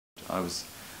I was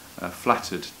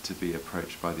flattered to be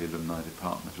approached by the alumni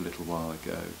department a little while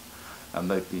ago, and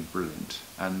they've been brilliant,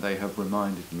 and they have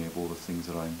reminded me of all the things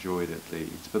that I enjoyed at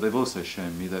Leeds. But they've also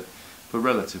shown me that for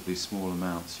relatively small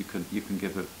amounts you can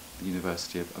give the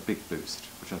university a big boost,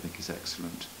 which I think is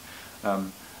excellent.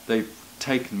 They've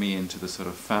taken me into the sort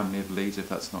of family of Leeds, if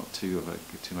that's not too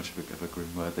much of a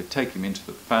grim word. They've taken me into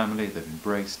the family, they've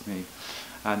embraced me,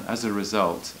 and as a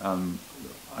result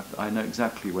I know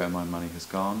exactly where my money has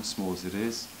gone, small as it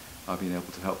is. I've been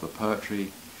able to help the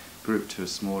poetry group to a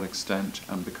small extent,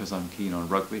 and because I'm keen on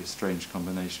rugby, a strange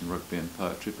combination, rugby and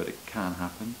poetry, but it can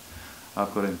happen,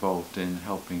 I've got involved in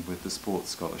helping with the sports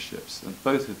scholarships, and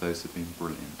both of those have been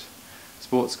brilliant.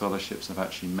 Sports scholarships, I've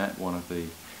actually met one of the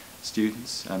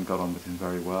students and got on with him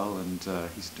very well, and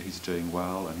he's doing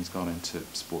well, and he's gone into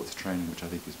sports training, which I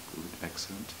think is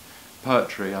excellent.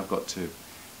 Poetry, I've got to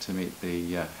meet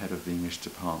the head of the English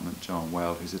department, John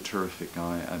Weld, who's a terrific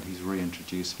guy, and he's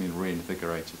reintroduced me and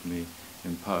reinvigorated me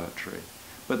in poetry.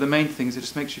 But the main thing is it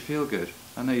just makes you feel good.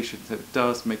 I know you shouldn't say it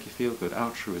does make you feel good.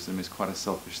 Altruism is quite a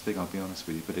selfish thing, I'll be honest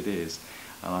with you, but it is,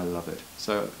 and I love it.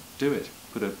 So do it.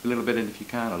 Put a little bit in if you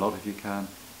can, a lot if you can.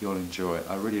 You'll enjoy it.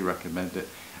 I really recommend it,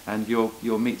 and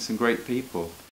you'll meet some great people.